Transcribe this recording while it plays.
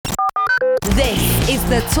is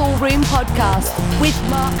the Toolroom podcast with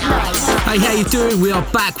Mark Knight. Hey, how you doing? We are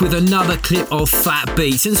back with another clip of Fat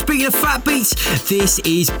Beats. And speaking of Fat Beats, this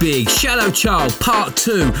is big. Shallow Child, part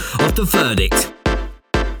 2 of The Verdict.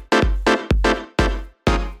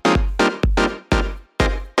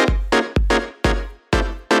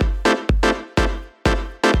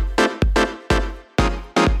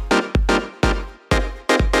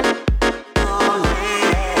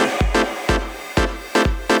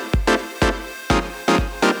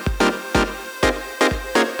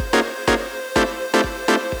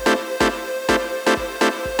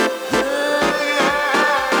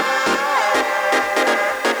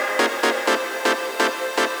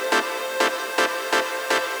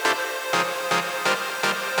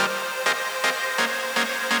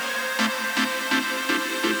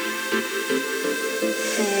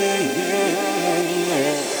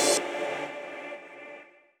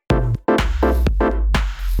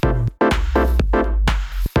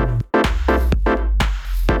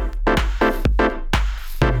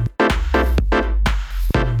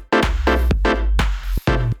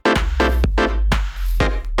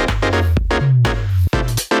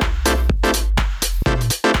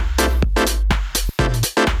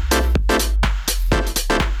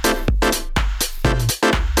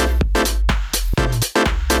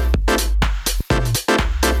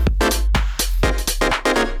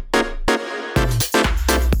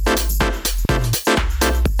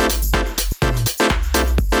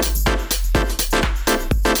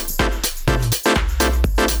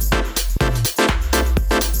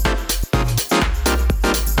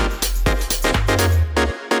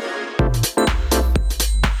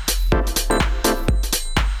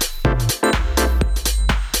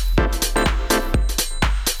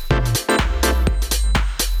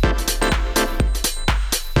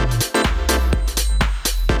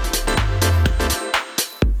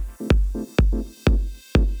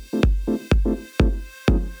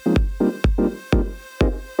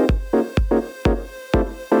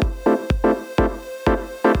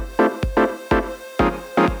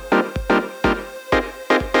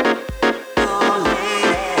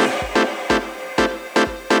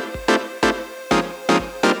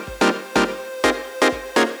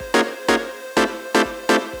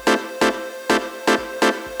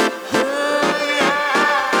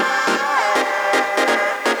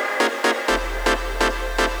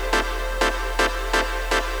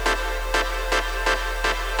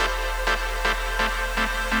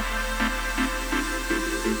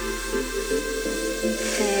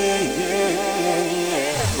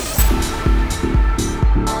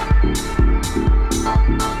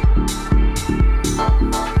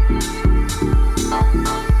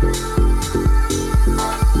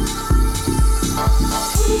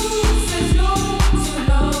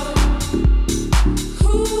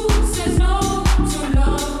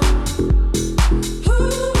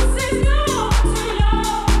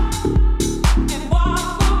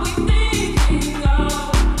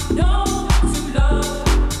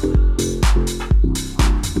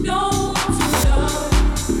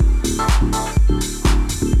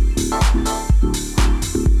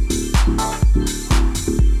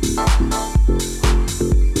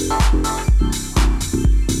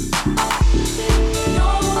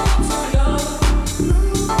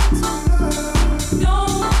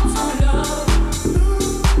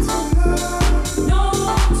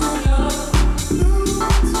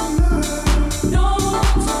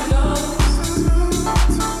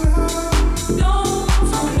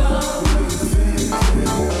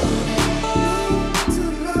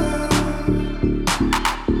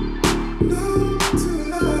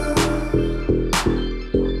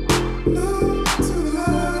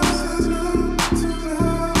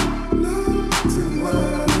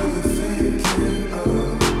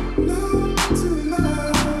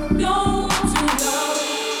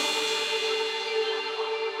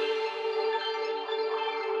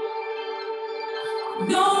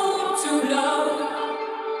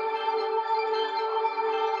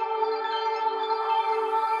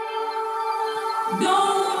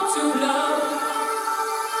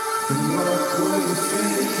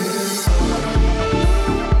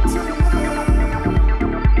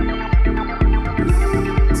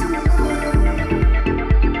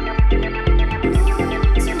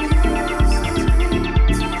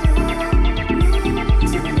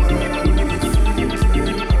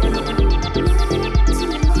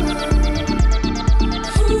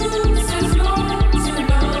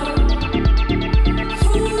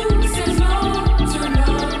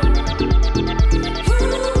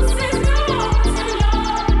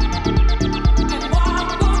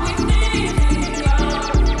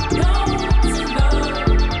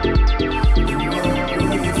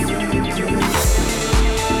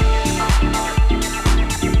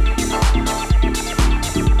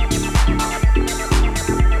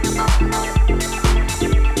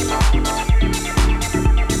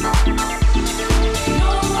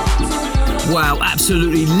 Wow,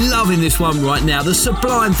 absolutely loving this one right now. The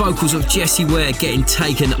sublime vocals of Jessie Ware getting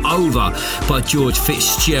taken over by George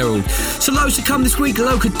Fitzgerald. So loads to come this week.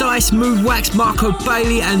 Loca Dice, Mood Wax, Marco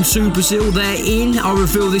Bailey and Sue Brazil, they're in. I'll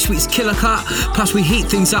reveal this week's killer cut. Plus we heat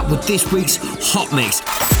things up with this week's hot mix.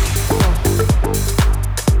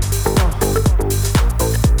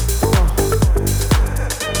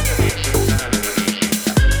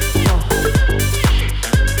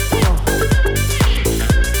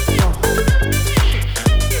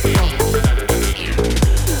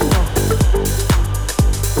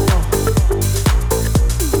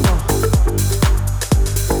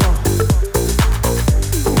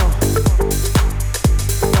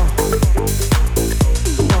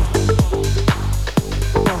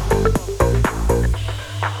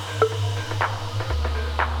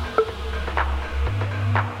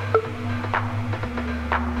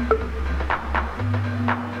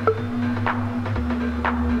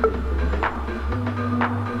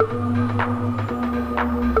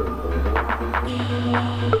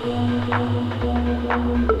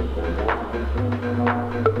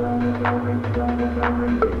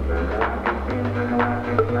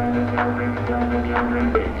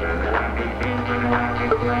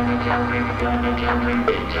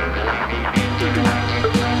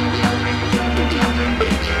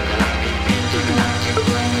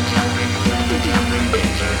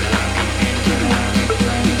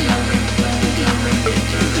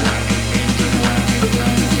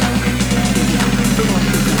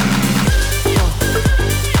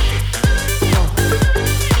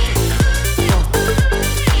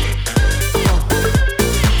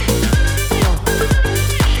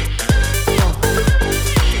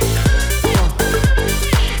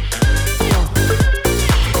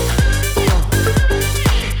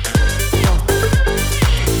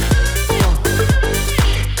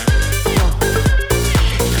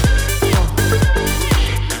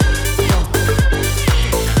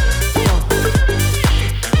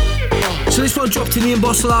 Dropped in the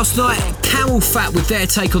inbox last night. Camel Fat with their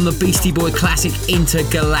take on the Beastie Boy classic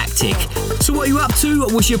Intergalactic. So what are you up to?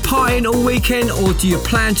 Was you partying all weekend or do you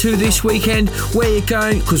plan to this weekend? Where are you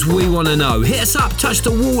going? Because we want to know. Hit us up, touch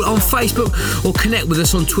the wall on Facebook or connect with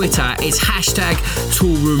us on Twitter. It's hashtag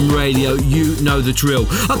Toolroom Radio. You know the drill.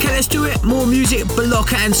 Okay, let's do it. More music,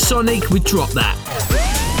 Balocca and Sonic. We drop that.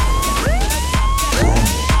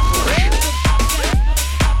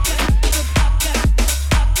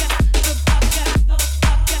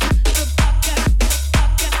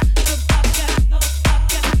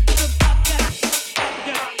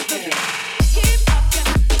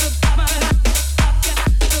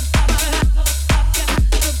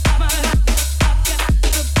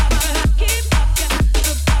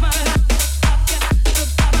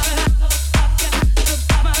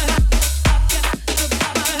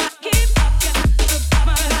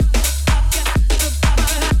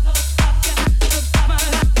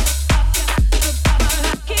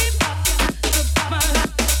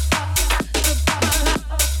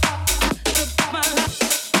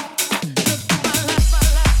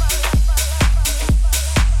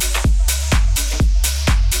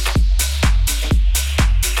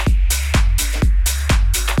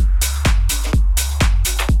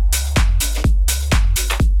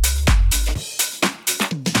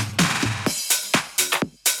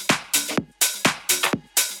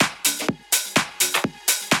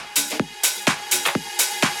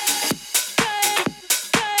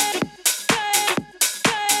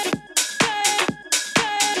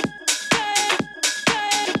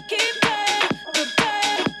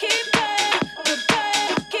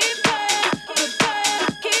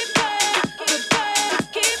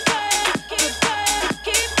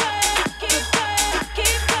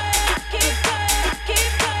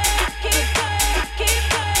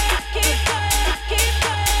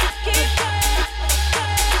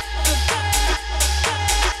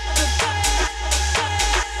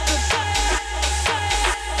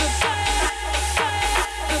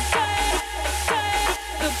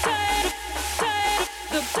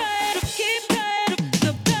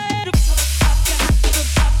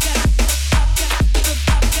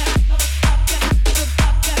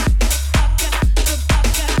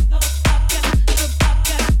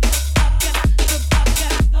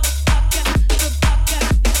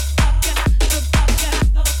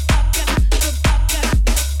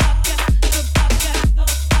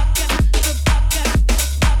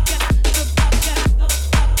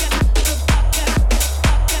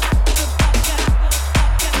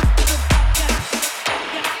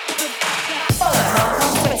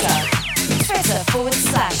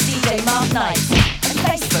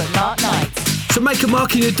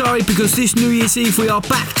 mark in your diary because this New Year's Eve we are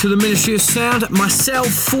back to the Ministry of Sound. Myself,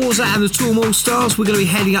 Forza and the Toolroom All-Stars, we're going to be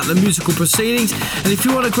heading up the musical proceedings. And if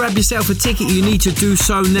you want to grab yourself a ticket, you need to do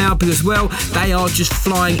so now because, well, they are just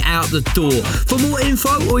flying out the door. For more info,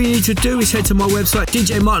 all you need to do is head to my website,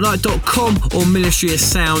 djmarkknight.com or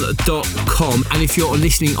ministryofsound.com. And if you're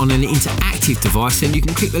listening on an interactive device, then you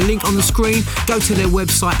can click the link on the screen, go to their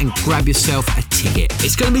website and grab yourself a ticket.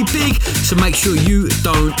 It's going to be big, so make sure you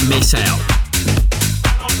don't miss out.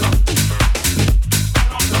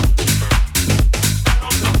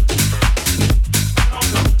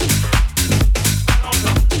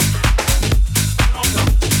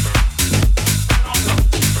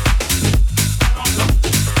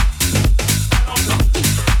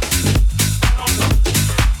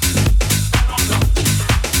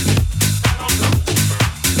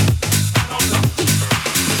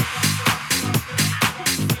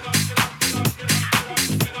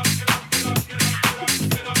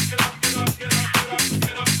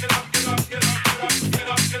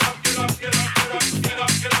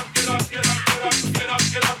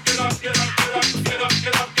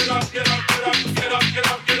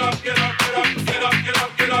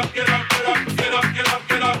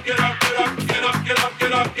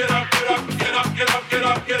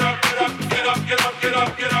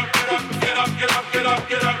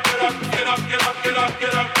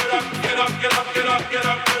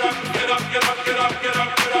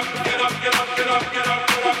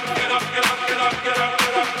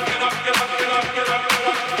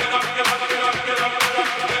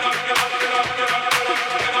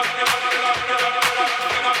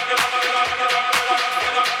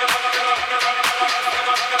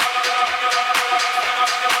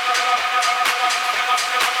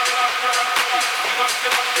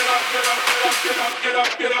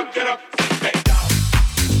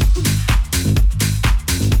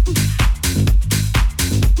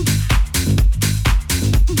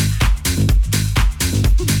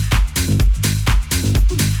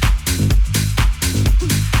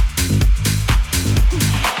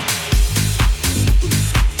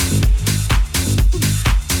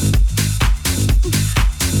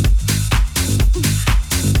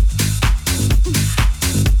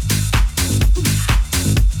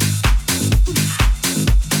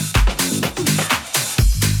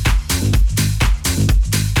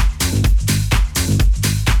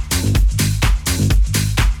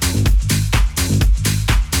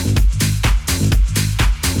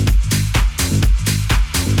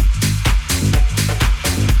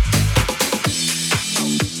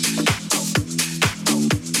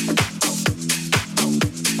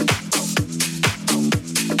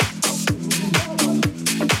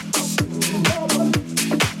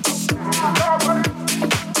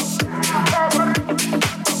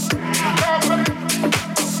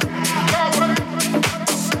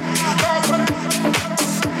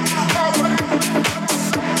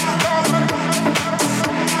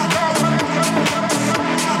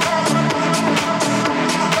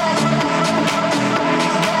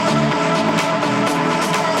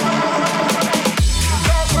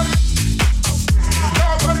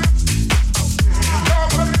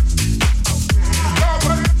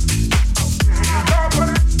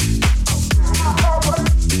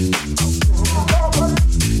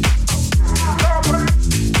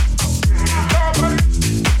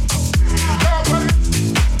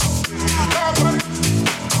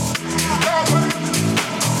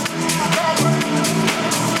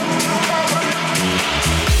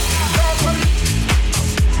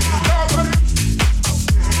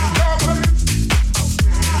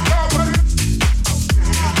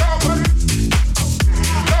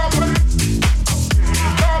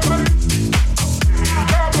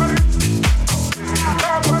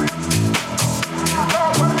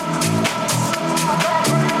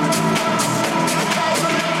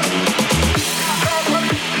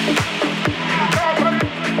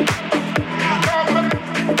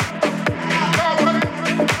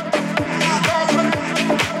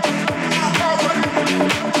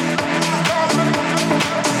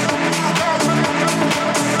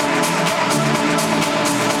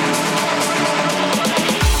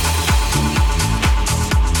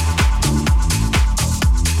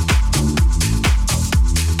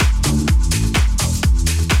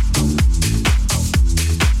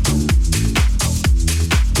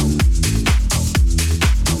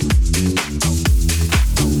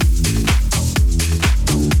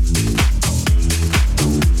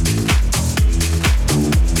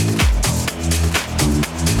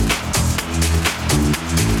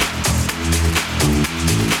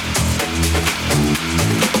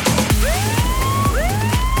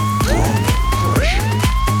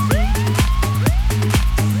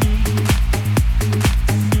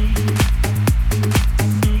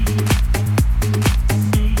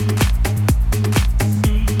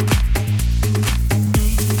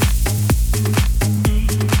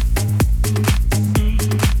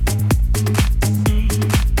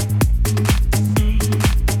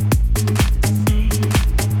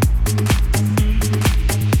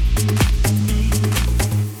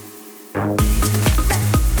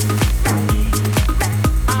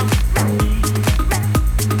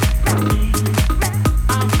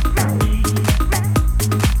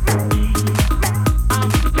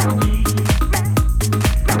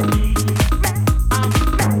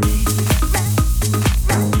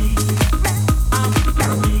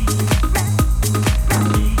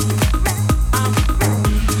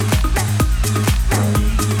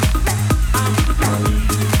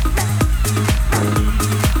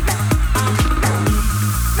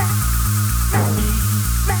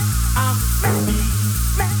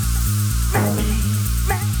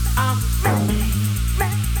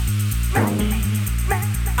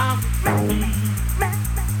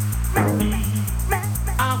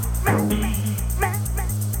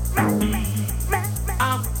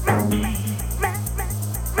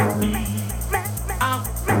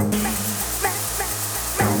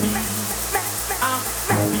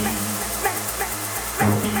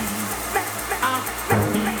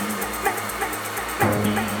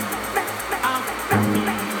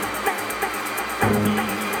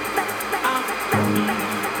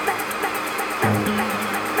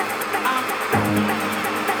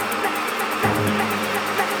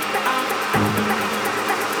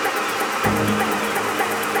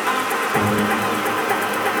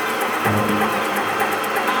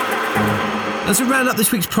 As we round up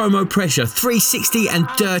this week's promo pressure, 360 and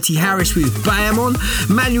Dirty Harris with Bam on,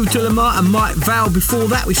 Manuel Delamar and Mike Val before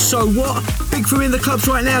that with So What, big for in the clubs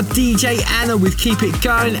right now, DJ Anna with Keep It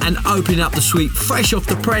Going, and opening up the suite, fresh off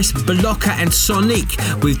the press, Balocca and Sonic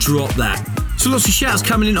with Drop That. So lots of shouts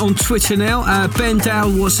coming in on Twitter now. Ben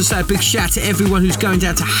Dale wants to say a big shout to everyone who's going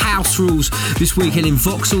down to House Rules this weekend in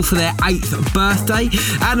Vauxhall for their 8th birthday.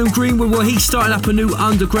 Adam Greenwood, well, he's starting up a new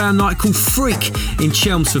underground night called Freak in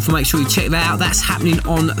Chelmsford, so make sure you check that out. That's happening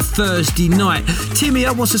on Thursday night. Timmy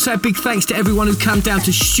wants to say a big thanks to everyone who came down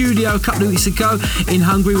to Studio a couple of weeks ago in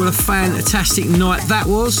Hungary. What a fantastic night that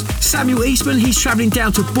was. Samuel Eastman, he's travelling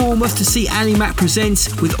down to Bournemouth to see Annie Mac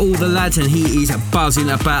Presents with all the lads, and he is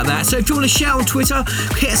buzzing about that. So if you want to shout on Twitter,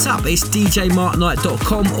 hit us up. It's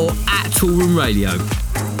djmarknight.com or at Toolroom Radio.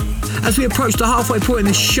 As we approach the halfway point in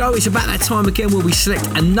the show, it's about that time again where we select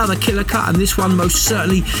another killer cut, and this one most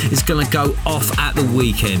certainly is going to go off at the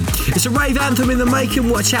weekend. It's a rave anthem in the making.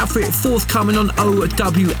 Watch out for it forthcoming on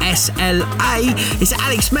OWSLA. It's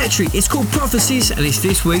Alex Metric. It's called Prophecies, and it's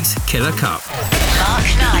this week's Killer Cut. Mark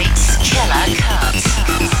Knight's Killer Cut.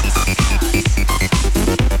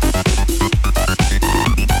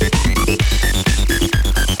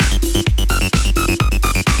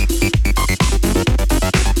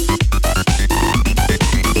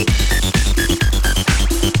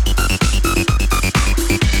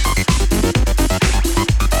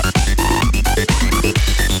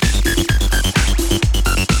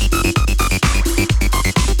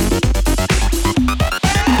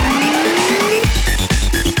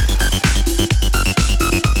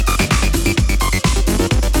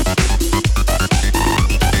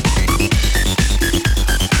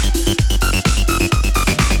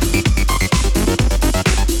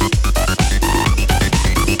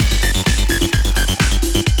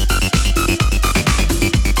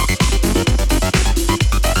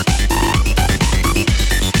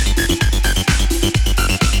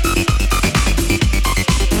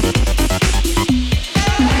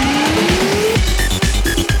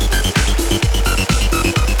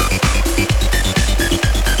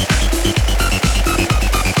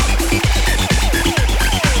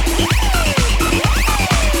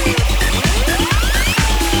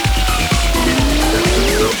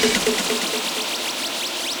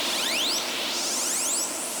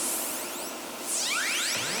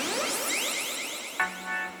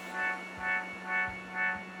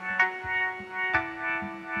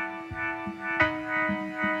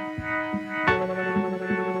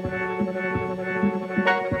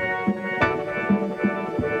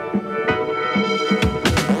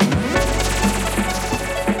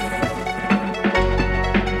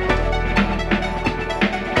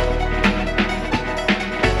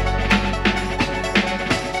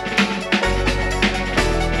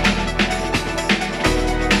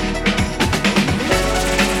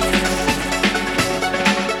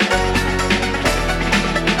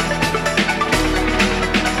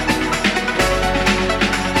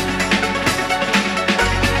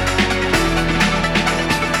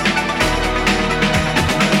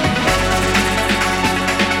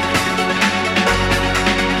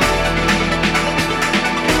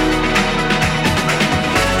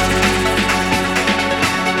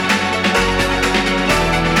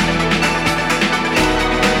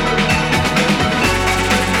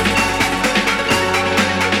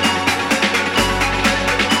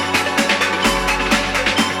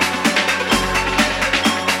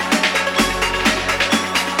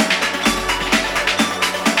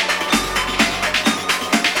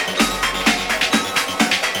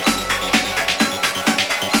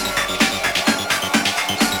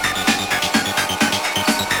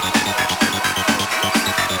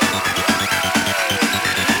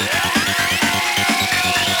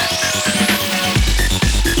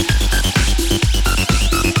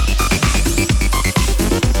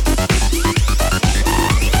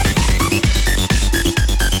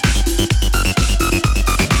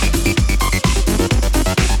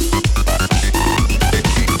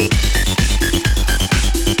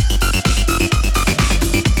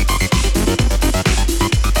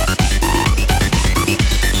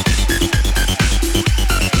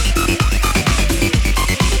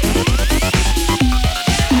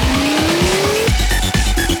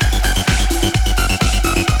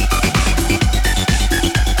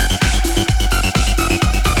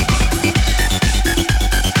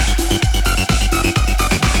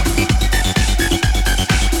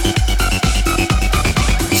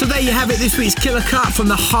 This week's killer cut from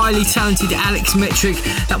the highly talented Alex Metric.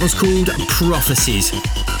 That was called Prophecies.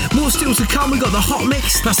 More still to come. We got the hot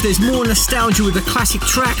mix, plus there's more nostalgia with the classic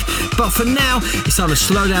track. But for now, it's time to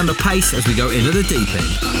slow down the pace as we go into the deep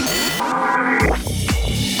end.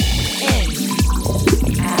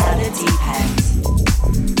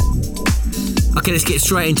 Okay, let's get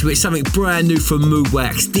straight into it. Something brand new from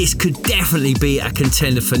Moodwax. This could definitely be a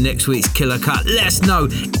contender for next week's Killer Cut. Let us know.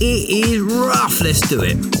 It is rough. Let's do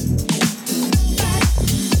it.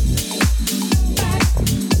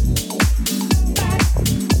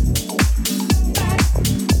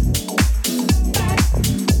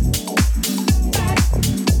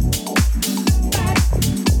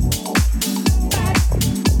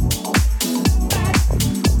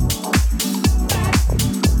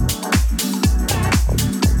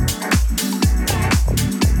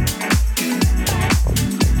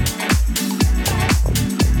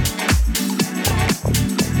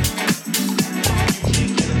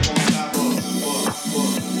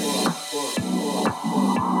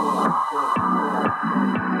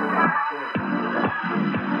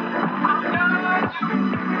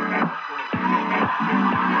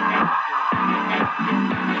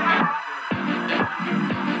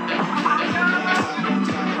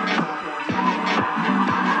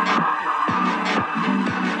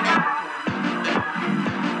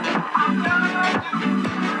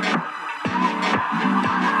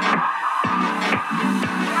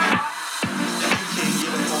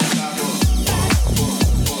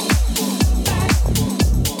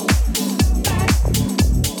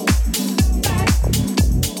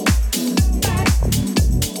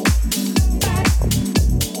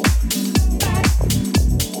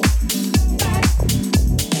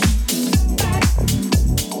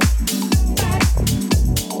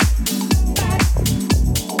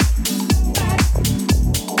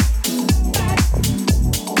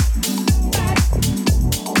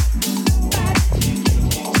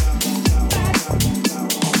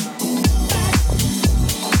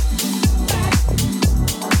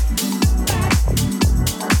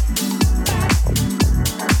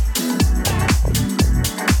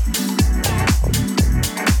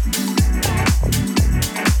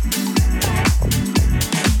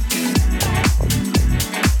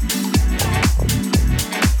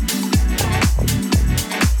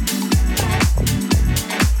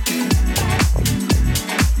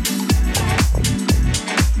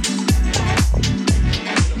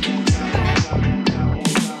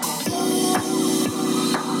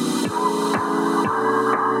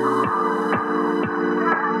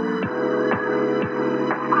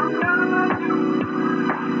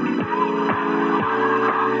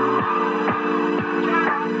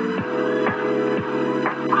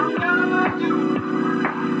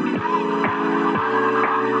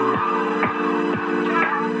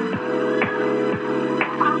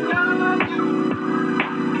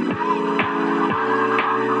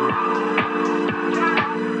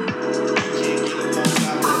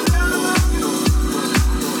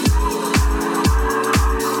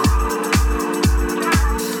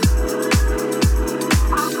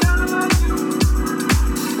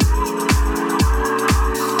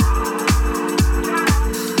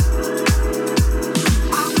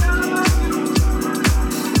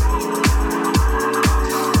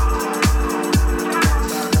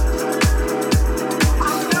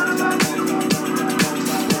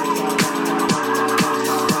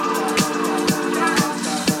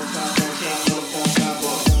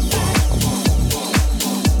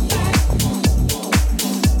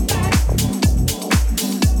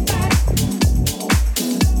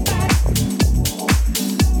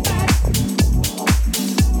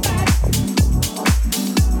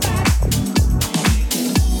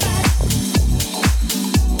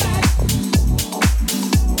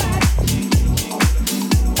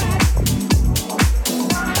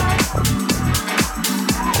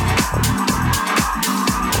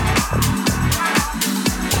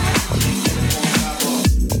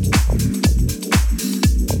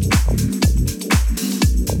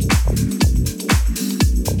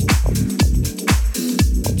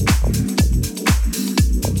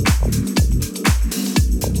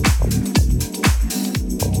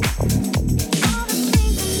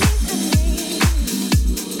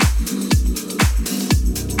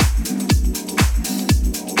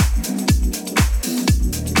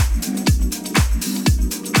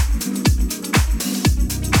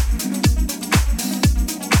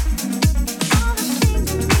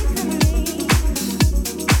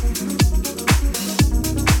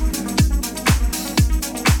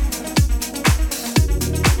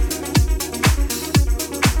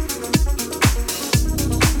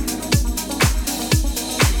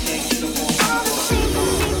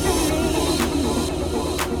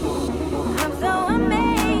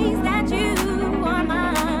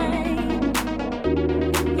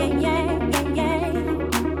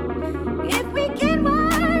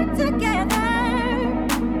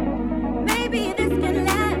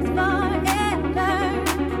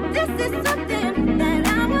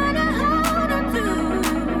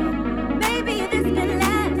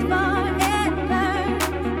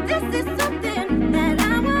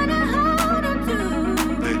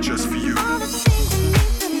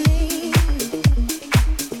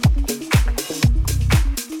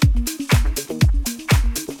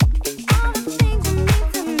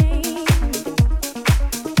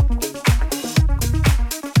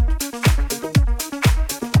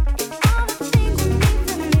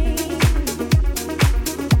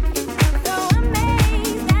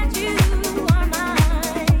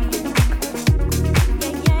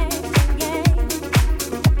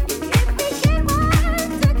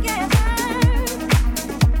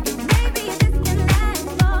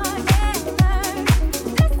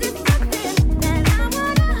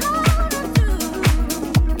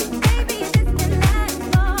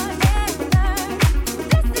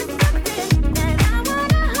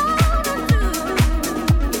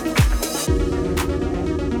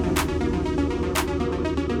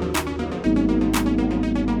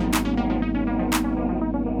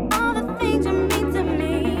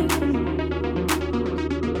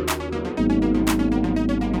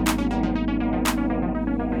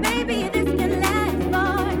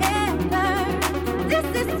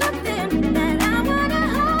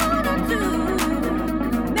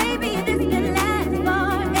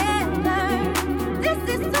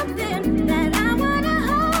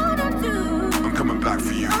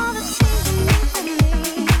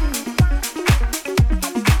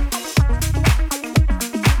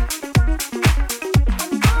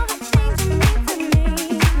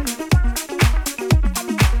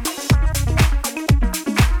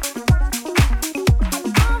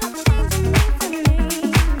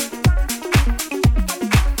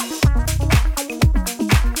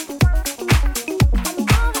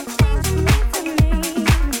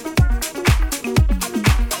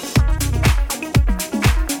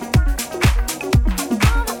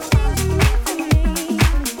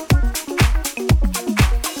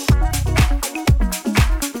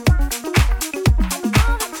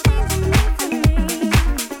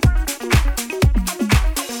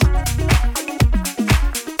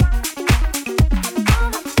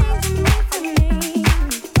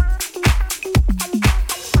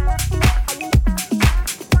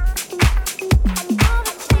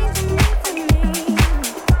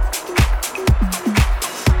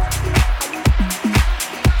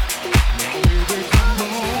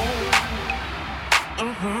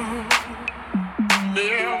 Never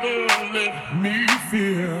let me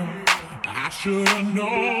feel I should've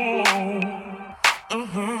known.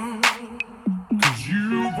 Cause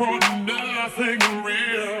you brought nothing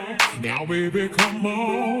real. Now baby, come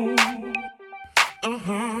on.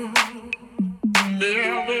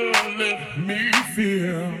 Never let me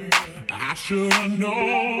feel I should've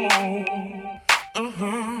known.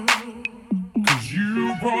 Cause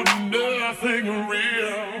you brought nothing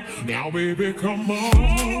real. Now baby, come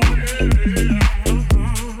on.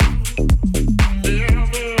 Yeah.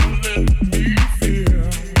 Never let me feel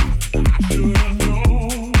I should've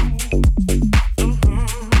known.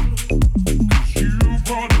 Cause you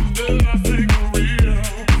brought nothing real.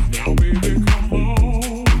 Now baby, come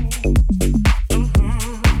on.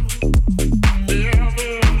 Never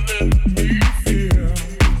let me feel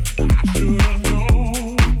I should've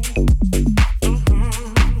known.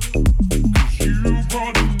 Cause you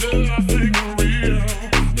brought nothing real.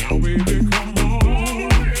 Now baby, come on.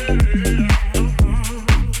 Yeah.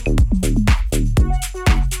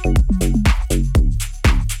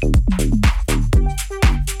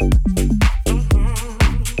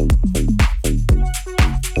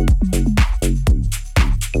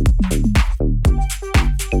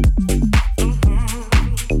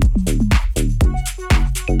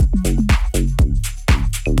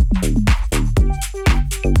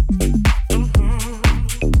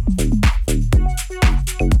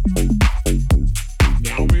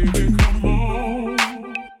 Now baby, come on.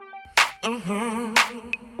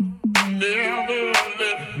 Never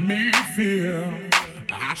let me feel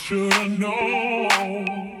I should've known.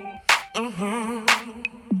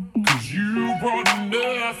 Cause you brought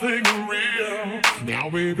nothing real. Now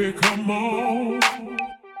baby, come on.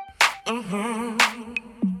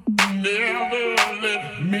 Never let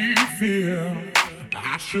me feel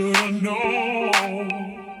I should've known.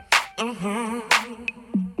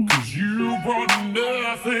 Cause you brought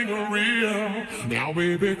nothing real. Now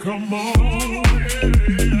baby, come on.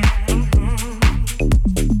 Yeah.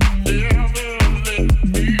 Never let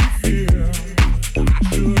me feel I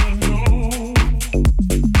should've known.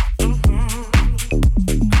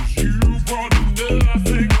 Cause you brought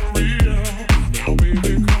nothing real. Now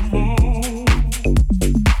baby, come on.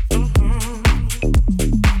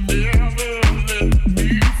 Never let me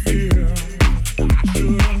feel I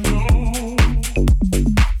should've known.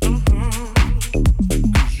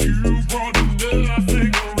 Cause you brought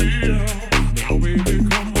nothing real. Now baby,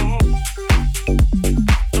 come on.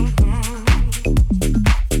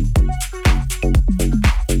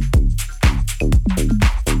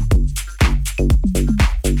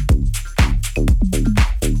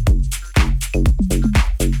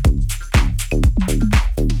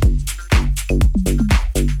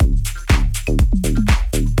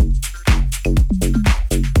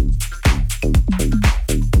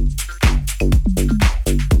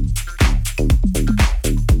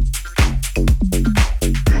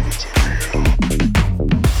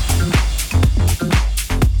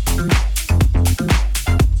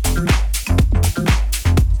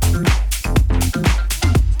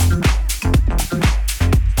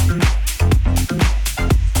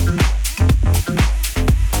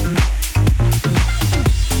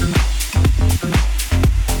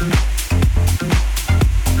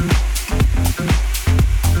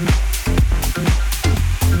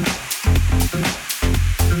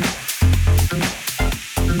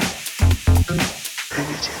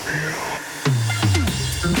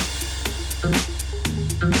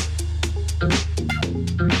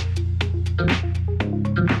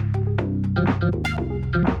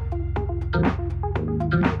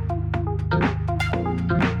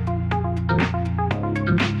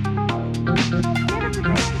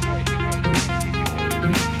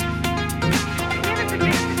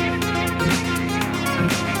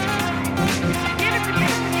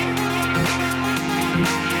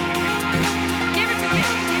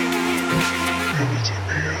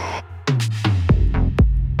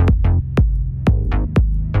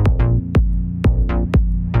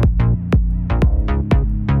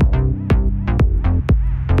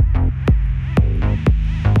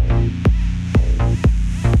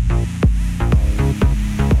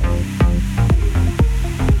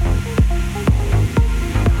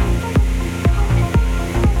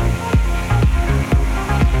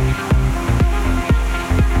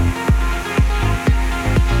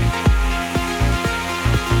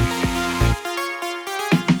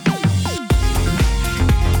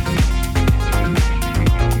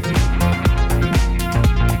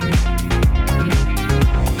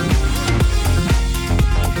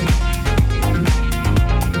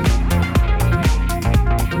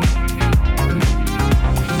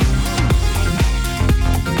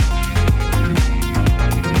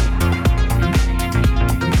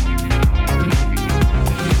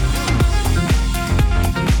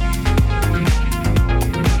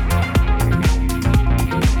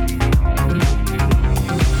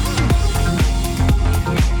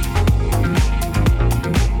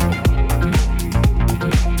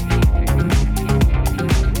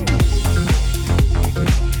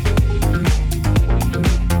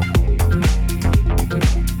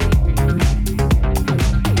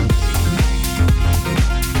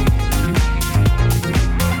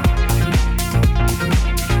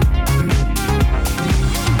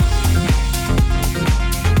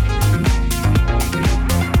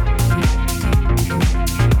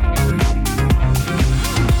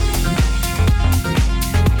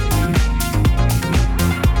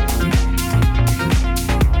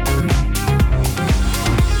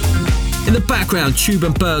 background, Tube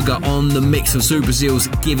and Burger on the mix of Zubazil's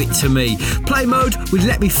Give It To Me. Play Mode with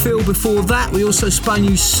Let Me Feel before that. We also spun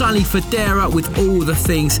you Sunny Federa with All the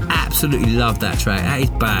Things. Absolutely love that track. That is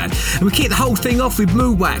bad. And we kick the whole thing off with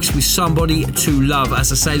Moodwax with Somebody To Love.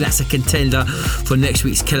 As I say, that's a contender for next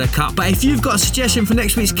week's Killer Cut. But if you've got a suggestion for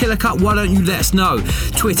next week's Killer Cut, why don't you let us know?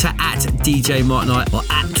 Twitter at DJ Mark Knight or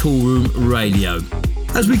at Toolroom Radio.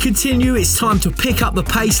 As we continue, it's time to pick up the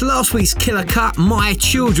pace. Last week's Killer Cut, My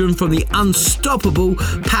Children from the unstoppable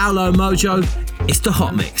Paolo Mojo. It's the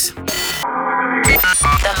Hot Mix. The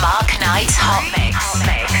Mark Knight Hot Mix.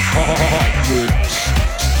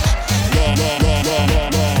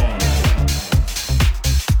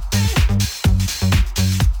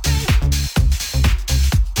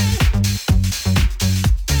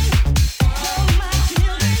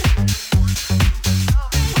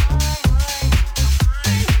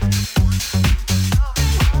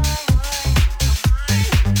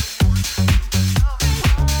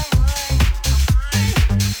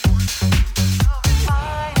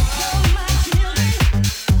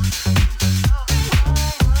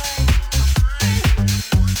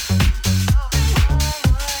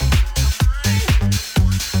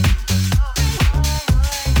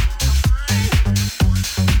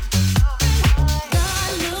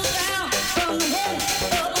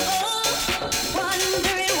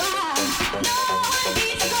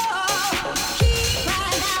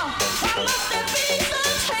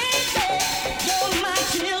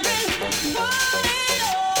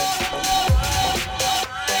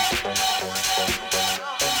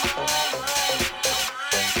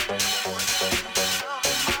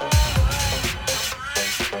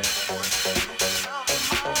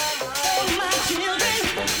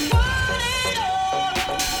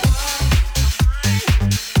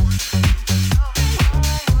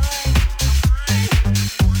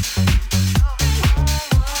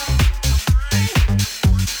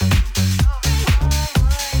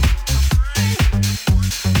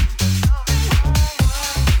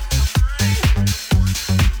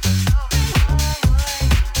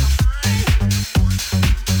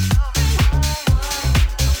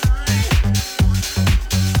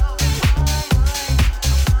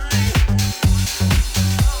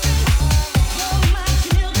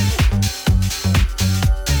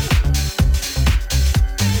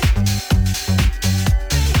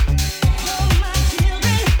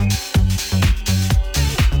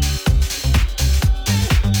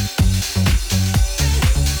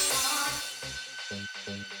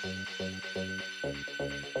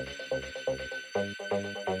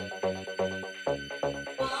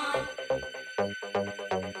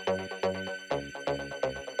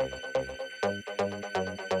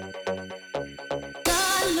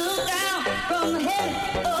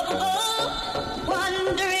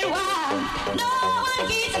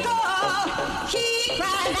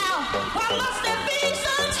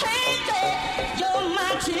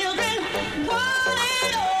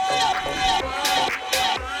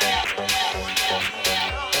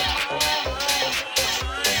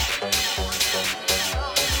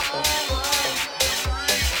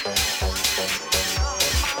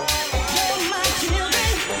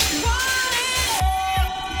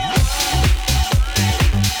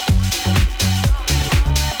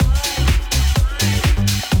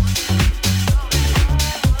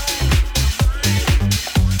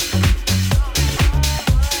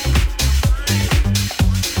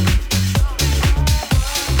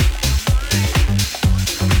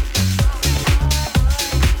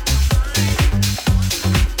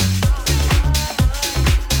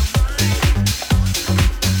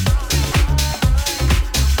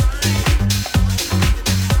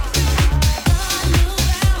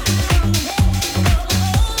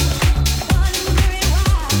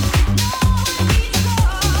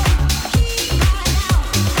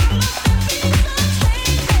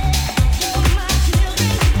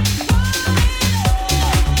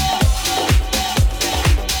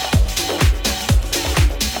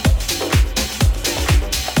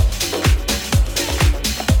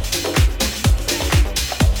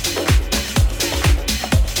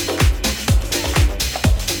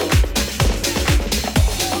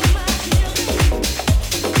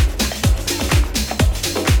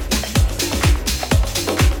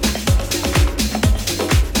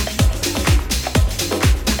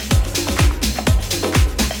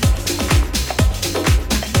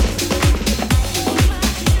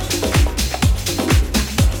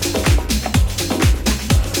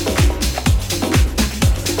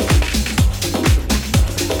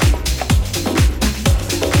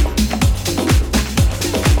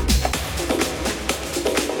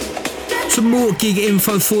 more gig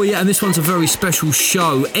info for you, and this one's a very special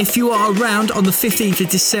show. If you are around on the 15th of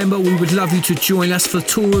December, we would love you to join us for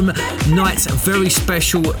Toolroom Night's very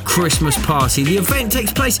special Christmas party. The event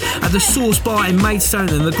takes place at the Source Bar in Maidstone,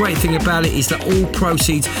 and the great thing about it is that all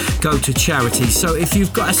proceeds go to charity. So if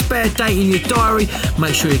you've got a spare date in your diary,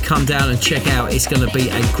 make sure you come down and check out. It's going to be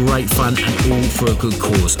a great fun and all for a good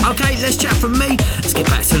cause. Okay, let's chat from me. Let's get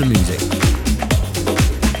back to the music.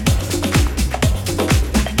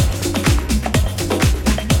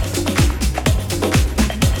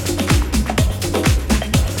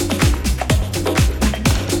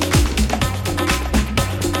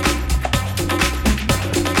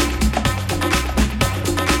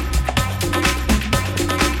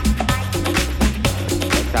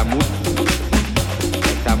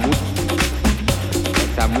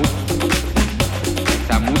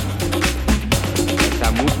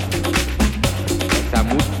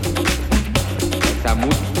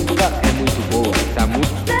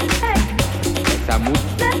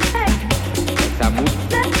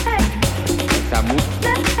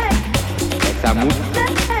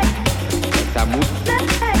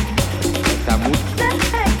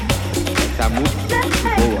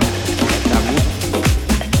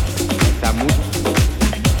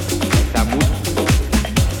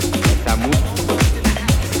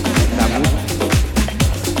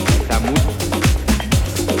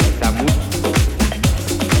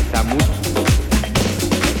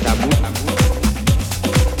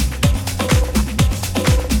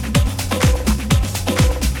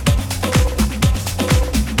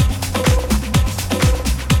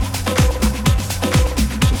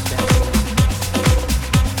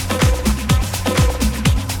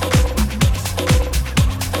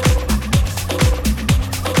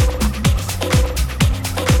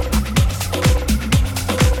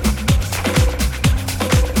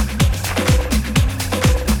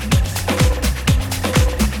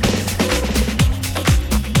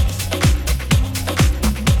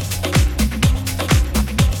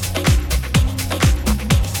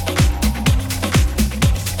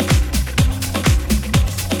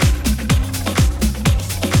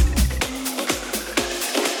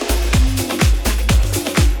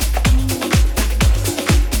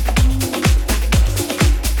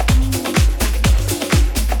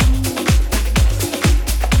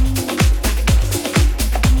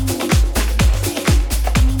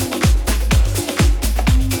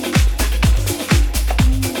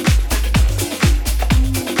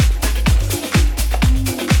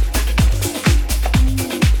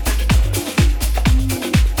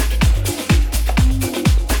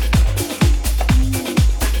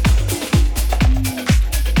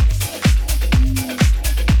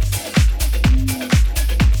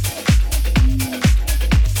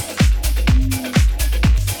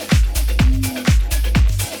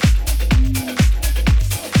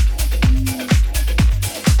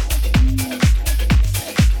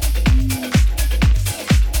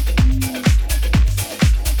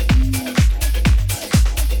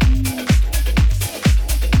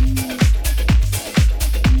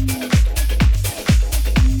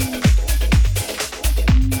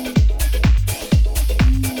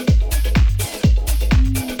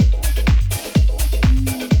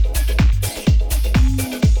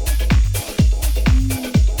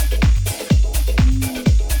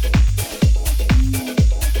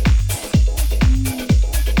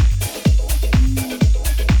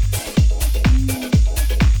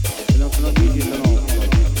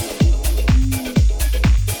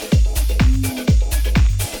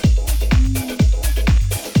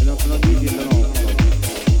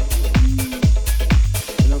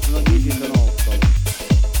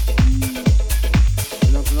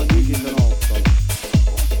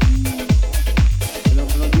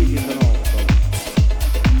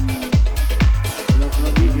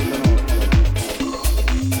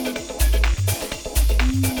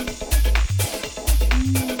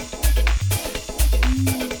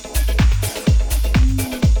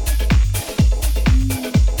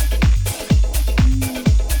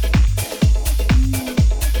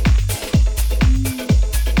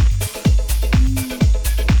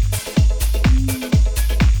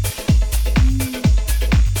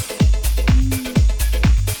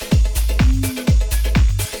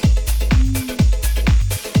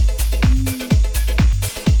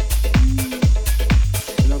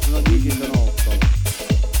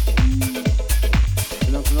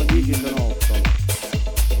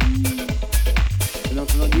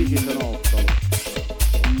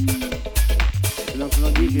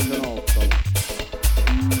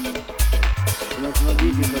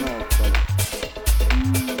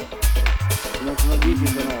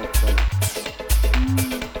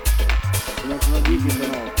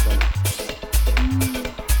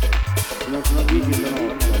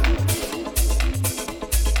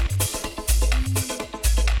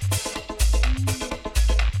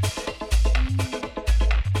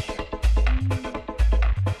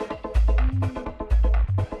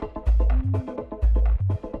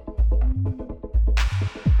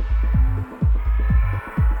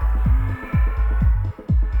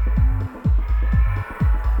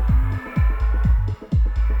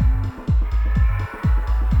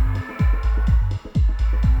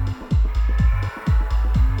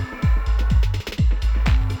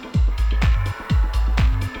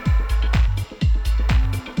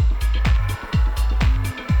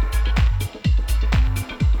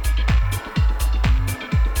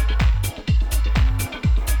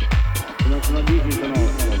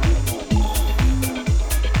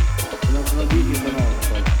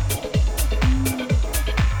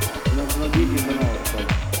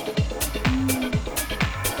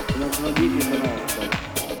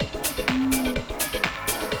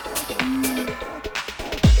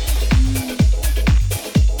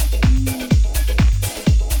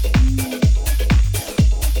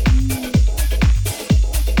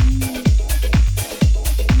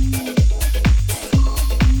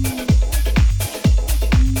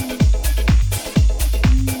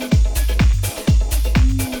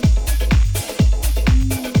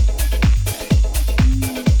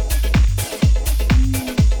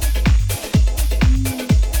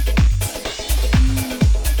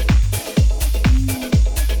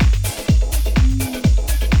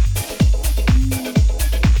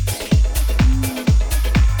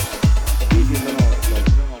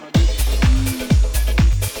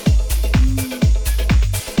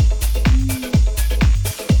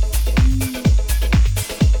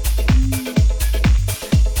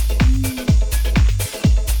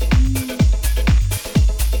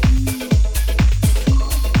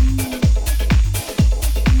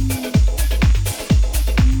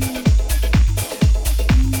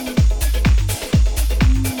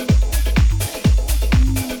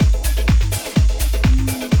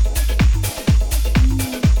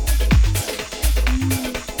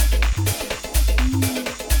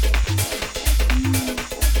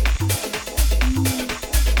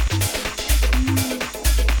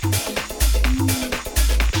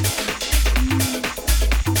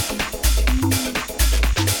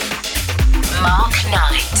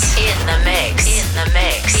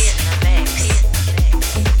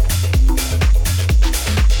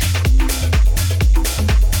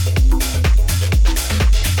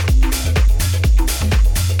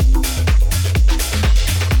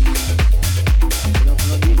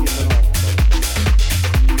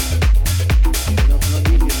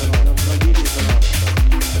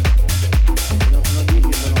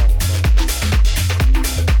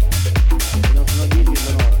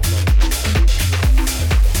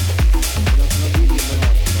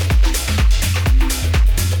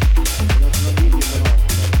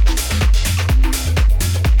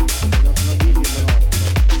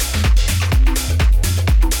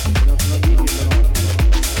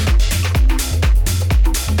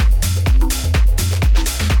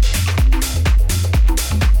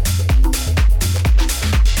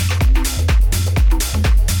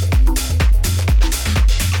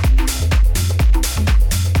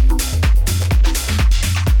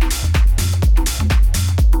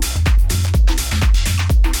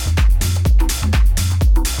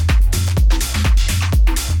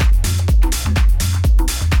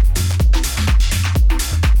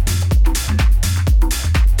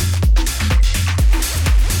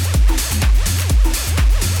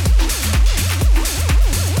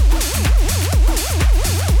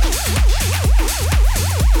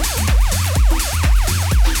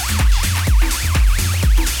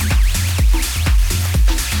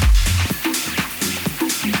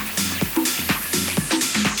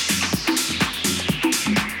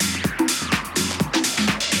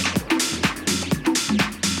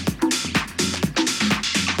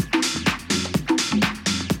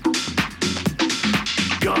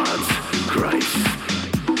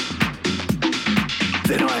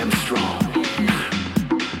 am strong.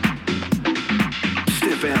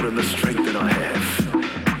 Step out in the strength that I have.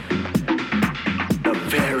 The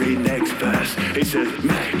very next verse, he says,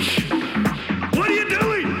 match. What are you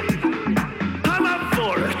doing? I'm up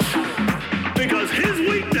for it. Because his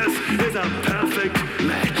weakness is a perfect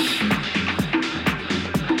match.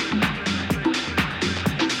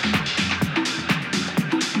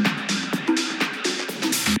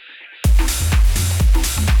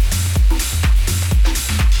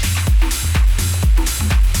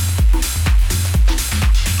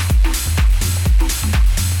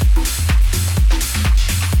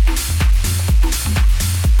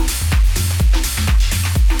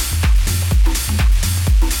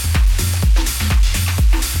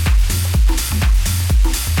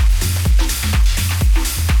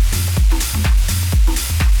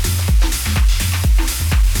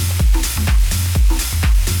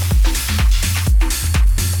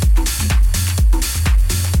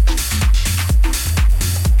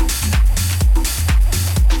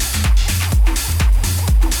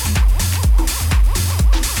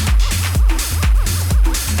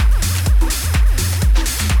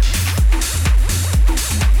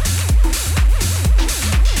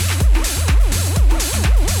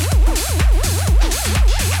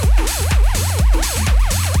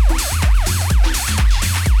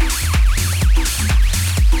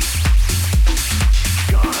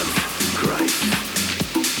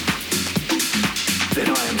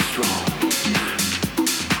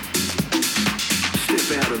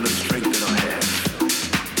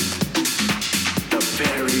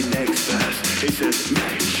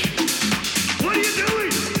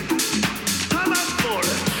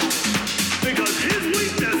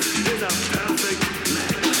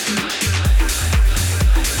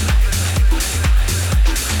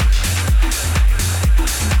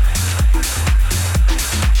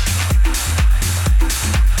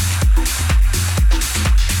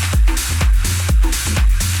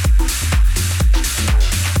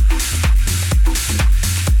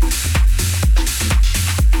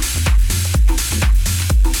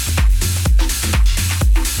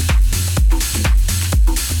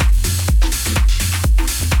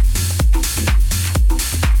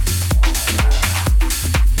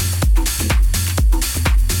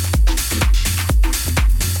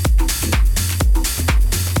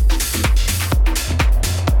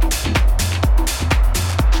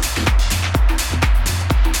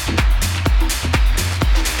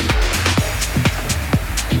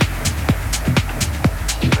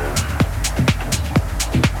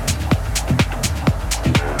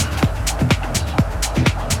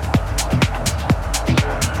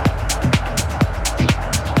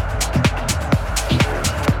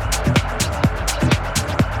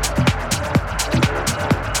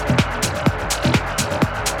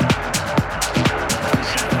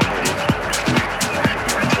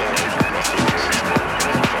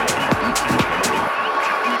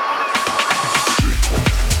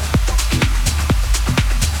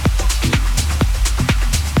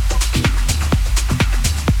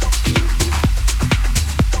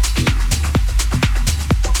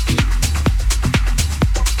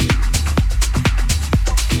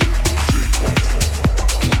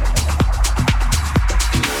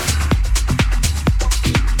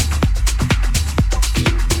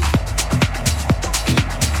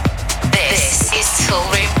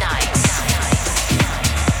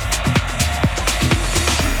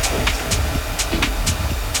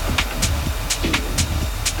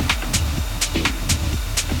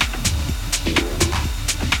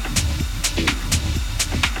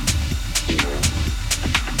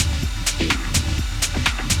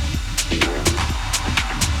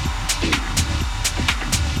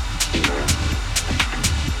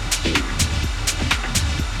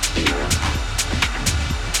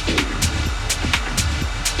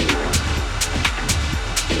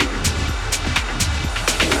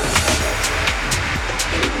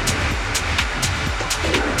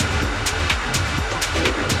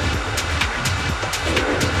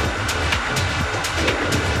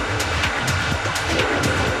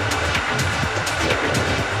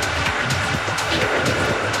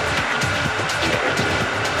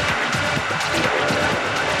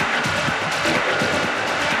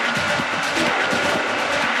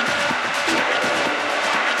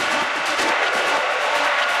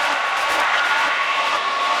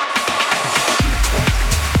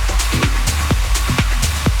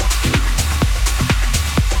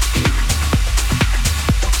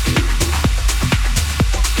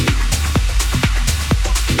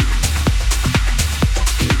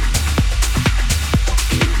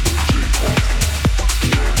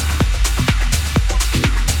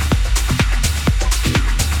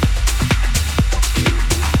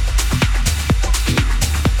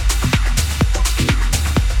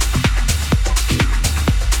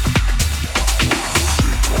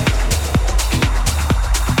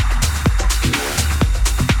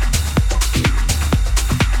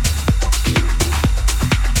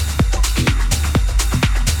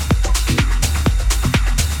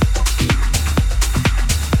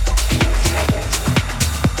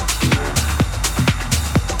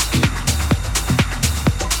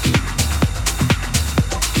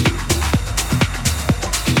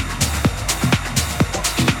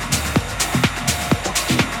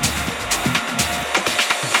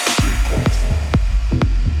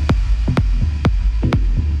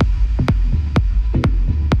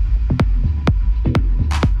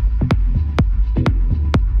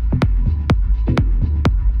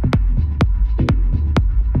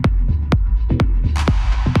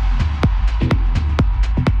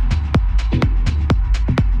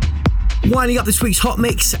 Winding up this week's Hot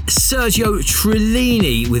Mix, Sergio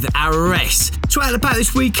Trellini with Arrest. So out and about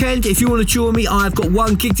this weekend, if you want to join me, I've got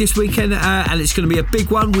one gig this weekend and it's going to be a big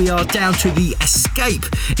one. We are down to the Escape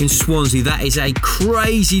in Swansea. That is a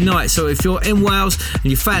crazy night. So if you're in Wales and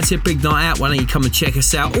you fancy a big night out, why don't you come and check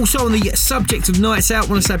us out? Also on the subject of nights out, I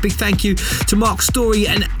want to say a big thank you to Mark Story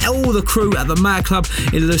and all the crew at the Mad Club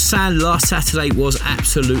in Lausanne last Saturday. Was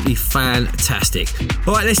absolutely fantastic.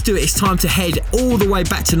 All right, let's do it. It's time to head all the way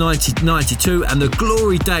back to 1992 and the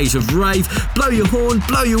glory days of rave. Blow your horn,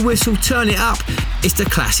 blow your whistle, turn it up. It's the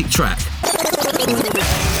classic track.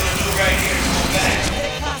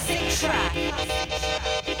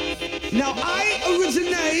 Now I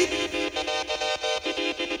originate.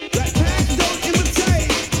 That pack don't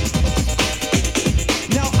imitate.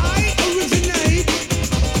 Now I originate.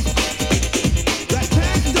 That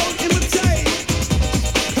pack don't imitate.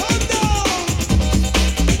 Come down.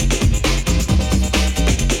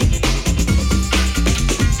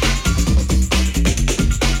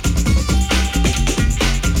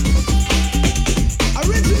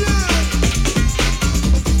 Original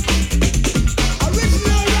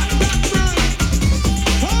rap man.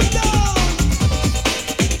 Come down.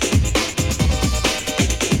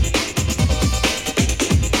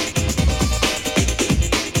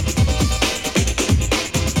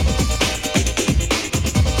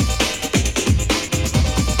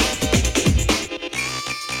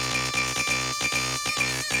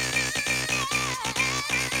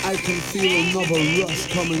 I can feel another rush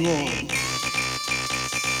coming on.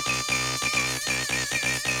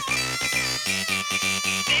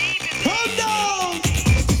 Come down!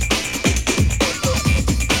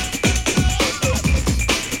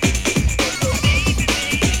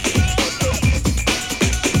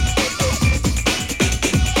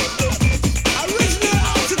 Original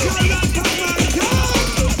article rap man, come!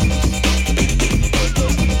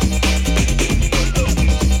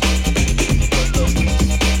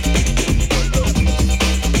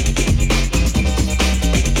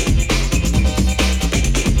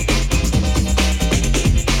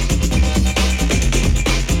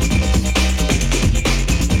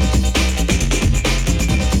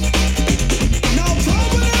 Now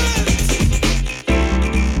permanent!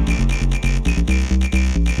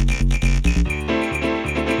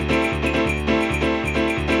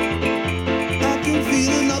 I can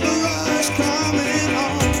feel another rush coming on.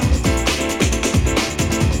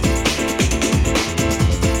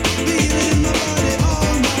 Feel it in my body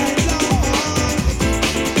all night long.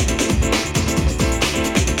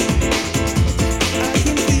 I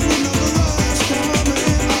can feel another rush coming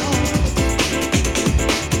on.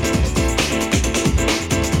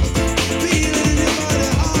 Feel it in your body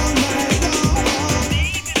all night long.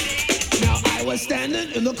 Now I was standing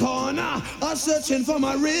in the corner, searching for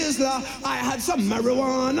my Rizzler. I had some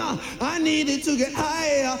marijuana, I needed to get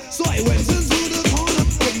higher, so I went into the corner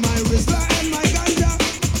with my Rizzler and my ganja.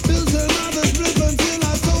 Built another split until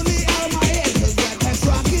I totally out of my head, 'cause that pack's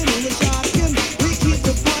rocking and we're shocking. We keep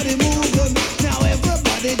the party moving, now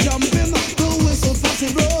everybody jumping, the whistle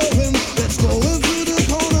passing blowing. Let's go into the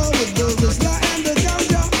corner with the Rizzler and the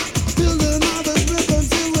ganja. Build another split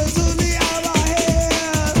until we're totally out of our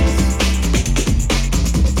heads.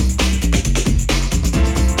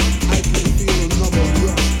 I can feel another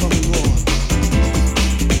rush coming on.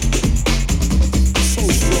 So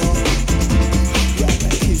strong, rap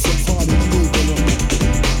that keeps the party moving on.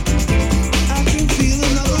 I can feel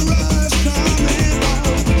another rush coming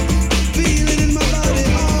on. Feel it in my body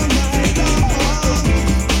all night long.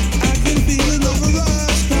 I can feel another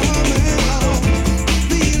rush coming on.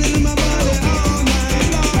 Feel it in my body all night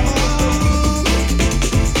long.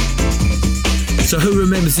 So who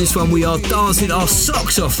remembers this one? We are dancing our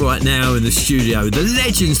socks off right now in the studio. The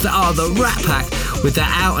legends that are the Rat Pack with their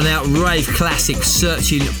out and out rave classic,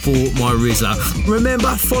 Searching for My Rizzler.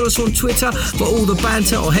 Remember, follow us on Twitter for all the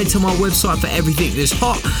banter or head to my website for everything that's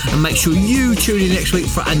hot, and make sure you tune in next week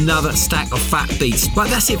for another stack of fat beats. Right,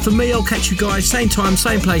 that's it for me. I'll catch you guys same time,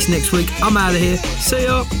 same place next week. I'm out of here. See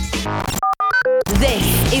ya. This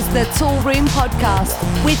is the Toolroom Podcast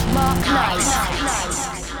with Mark Knight.